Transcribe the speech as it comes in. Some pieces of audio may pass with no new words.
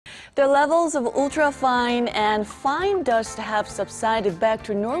The levels of ultrafine and fine dust have subsided back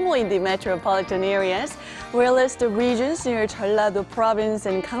to normal in the metropolitan areas, whereas the regions near Jeollado province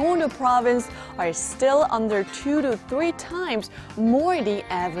and Gangwondo province are still under 2 to 3 times more the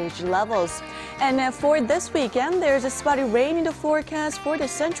average levels. And for this weekend, there's a spotty rain in the forecast for the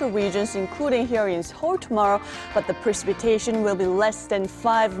central regions, including here in Seoul tomorrow, but the precipitation will be less than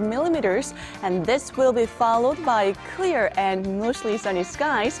 5 millimeters, and this will be followed by clear and mostly sunny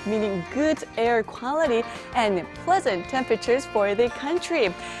skies, meaning good air quality and pleasant temperatures for the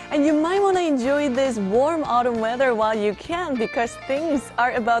country. And you might want to enjoy this warm autumn weather while you can, because things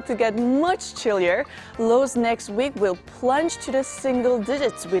are about to get much chillier. Lows next week will plunge to the single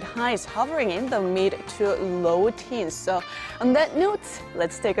digits, with highs hovering in the mid to low teens. So on that note,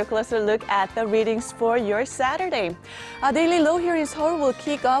 let's take a closer look at the readings for your Saturday. A daily low here in Seoul will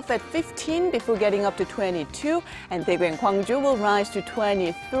kick off at 15 before getting up to 22, and Daegu and Gwangju will rise to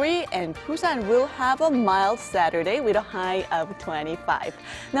 23, and Busan will have a mild Saturday with a high of 25.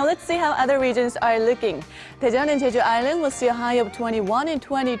 Now let's see how other regions are looking. Daejeon and Jeju Island will see a high of 21 and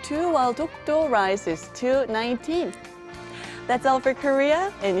 22, while Dokdo rises to 19. That's all for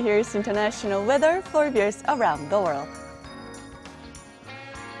Korea, and here's international weather for viewers around the world.